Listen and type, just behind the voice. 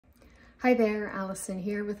Hi there, Alison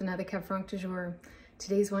here with another Cab Franc du jour.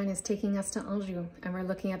 Today's wine is taking us to Anjou, and we're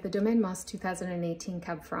looking at the Domaine Mosse 2018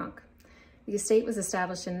 Cab Franc. The estate was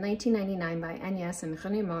established in 1999 by Agnès and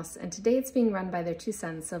René Mosse, and today it's being run by their two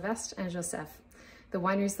sons, Sylvestre and Joseph. The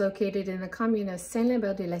winery is located in the commune of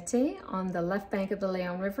Saint-Lambert-du-Lattay on the left bank of the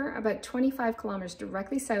Layon River, about 25 kilometers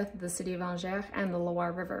directly south of the city of Anjou and the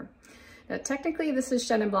Loire River. Now, technically, this is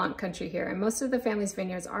Chenin Blanc country here, and most of the family's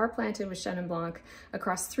vineyards are planted with Chenin Blanc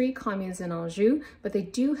across 3 communes in Anjou, but they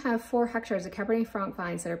do have 4 hectares of Cabernet Franc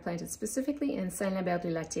vines that are planted specifically in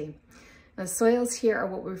Saint-Lambert-du-Lattay. The soils here are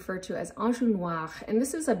what we refer to as Anjou Noir, and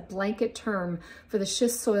this is a blanket term for the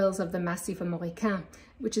schist soils of the Massif Armoricain,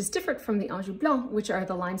 which is different from the Anjou Blanc, which are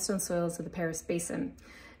the limestone soils of the Paris Basin.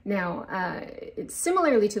 Now,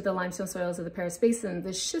 similarly to the limestone soils of the Paris Basin,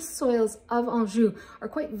 the schist soils of Anjou are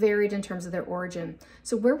quite varied in terms of their origin.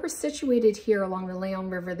 So where we're situated here along the Layon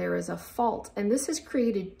River, there is a fault, and this has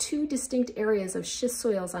created 2 distinct areas of schist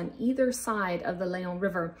soils on either side of the Layon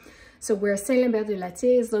River. So where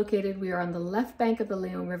Saint-Lambert-du-Lattay is located, we are on the left bank of the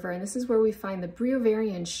Layon River, and this is where we find the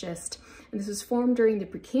Brioverian schist. And this was formed during the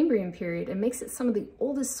Precambrian period and makes it some of the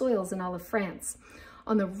oldest soils in all of France.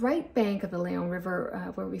 On the right bank of the Layon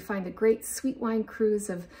River, where we find the great sweet wine crus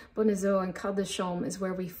of Bonnezeau and Cardechaume, is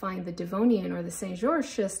where we find the Devonian or the Saint-Georges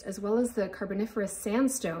schist, as well as the Carboniferous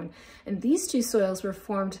sandstone. And these 2 soils were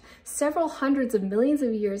formed several hundreds of millions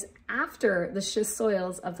of years after the schist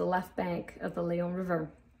soils of the left bank of the Layon River.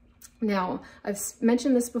 Now, I've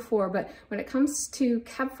mentioned this before, but when it comes to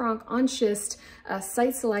Cab Franc on schist,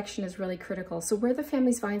 site selection is really critical. So where the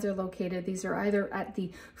family's vines are located, these are either at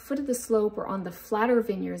the foot of the slope or on the flatter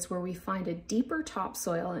vineyards where we find a deeper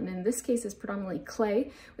topsoil, and in this case it's predominantly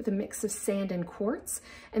clay with a mix of sand and quartz.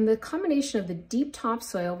 And the combination of the deep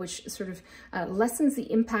topsoil, which sort of lessens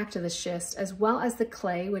the impact of the schist, as well as the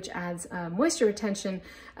clay, which adds moisture retention,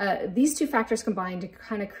 these 2 factors combine to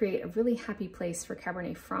kind of create a really happy place for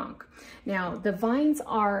Cabernet Franc. Now, the vines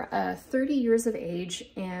are 30 years of age,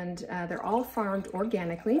 and they're all farmed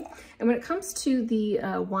organically. And when it comes to the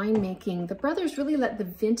winemaking, the brothers really let the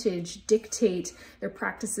vintage dictate their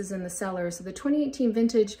practices in the cellar. So the 2018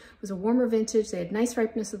 vintage was a warmer vintage. They had nice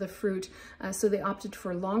ripeness of the fruit, so they opted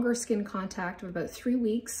for longer skin contact of about 3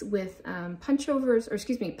 weeks with pump overs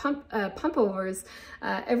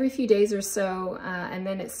every few days or so, and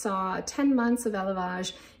then it saw 10 months of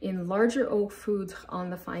élevage in larger oak foudre on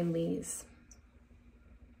the fine lees.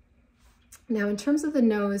 Now, in terms of the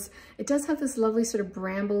nose, it does have this lovely sort of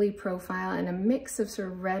brambly profile and a mix of sort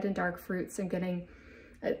of red and dark fruits. I'm getting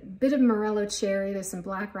a bit of Morello cherry, there's some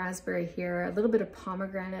black raspberry here, a little bit of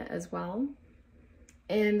pomegranate as well.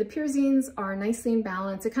 And the pyrazines are nicely in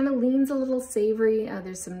balance. It kind of leans a little savory.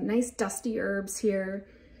 There's some nice dusty herbs here,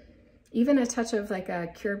 even a touch of like a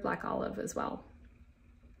cured black olive as well.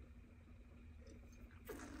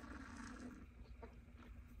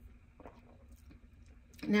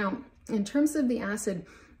 Now, in terms of the acid,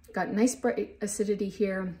 got nice bright acidity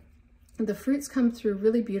here. The fruits come through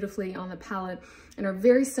really beautifully on the palate and are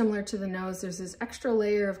very similar to the nose. There's this extra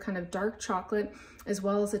layer of kind of dark chocolate, as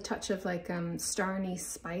well as a touch of like star anise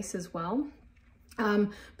spice as well.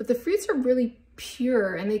 But the fruits are really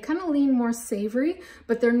pure, and they kind of lean more savory,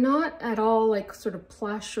 but they're not at all like sort of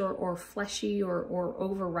plush or fleshy or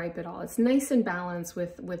overripe at all. It's nice and balanced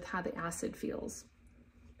with how the acid feels.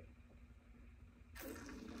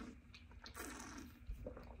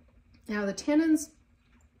 Now, the tannins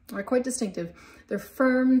are quite distinctive. They're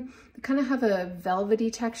firm, they kind of have a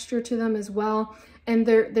velvety texture to them as well, and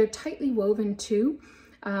they're tightly woven too.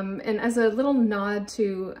 And as a little nod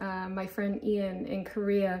to my friend Ian in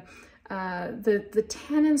Korea, the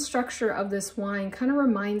tannin structure of this wine kind of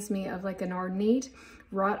reminds me of like an ornate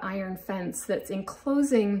wrought iron fence that's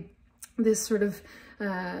enclosing this sort of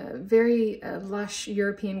very lush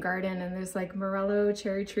European garden, and there's like Morello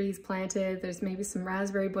cherry trees planted, there's maybe some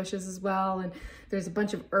raspberry bushes as well, and there's a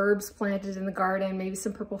bunch of herbs planted in the garden, maybe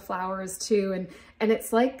some purple flowers too, and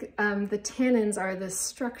it's like the tannins are this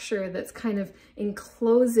structure that's kind of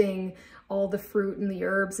enclosing all the fruit and the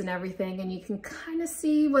herbs and everything, and you can kind of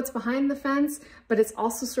see what's behind the fence, but it's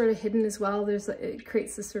also sort of hidden as well. It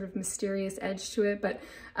creates this sort of mysterious edge to it, but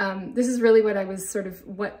this is really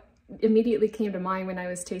what immediately came to mind when I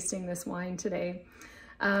was tasting this wine today.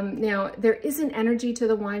 Now, there is an energy to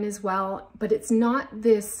the wine as well, but it's not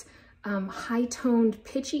this high-toned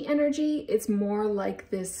pitchy energy. It's more like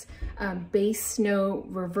this bass note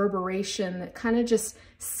reverberation that kind of just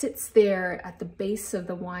sits there at the base of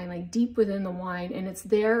the wine, like deep within the wine, and it's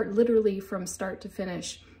there literally from start to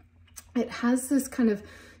finish. It has this kind of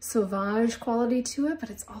sauvage quality to it, but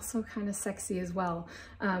it's also kind of sexy as well.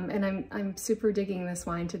 And I'm super digging this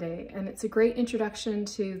wine today. And it's a great introduction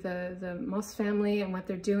to the Mosse family and what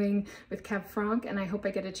they're doing with Cab Franc. And I hope I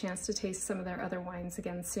get a chance to taste some of their other wines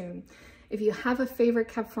again soon. If you have a favorite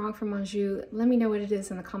Cab Franc from Anjou, let me know what it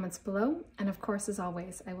is in the comments below. And of course, as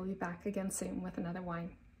always, I will be back again soon with another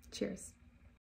wine. Cheers.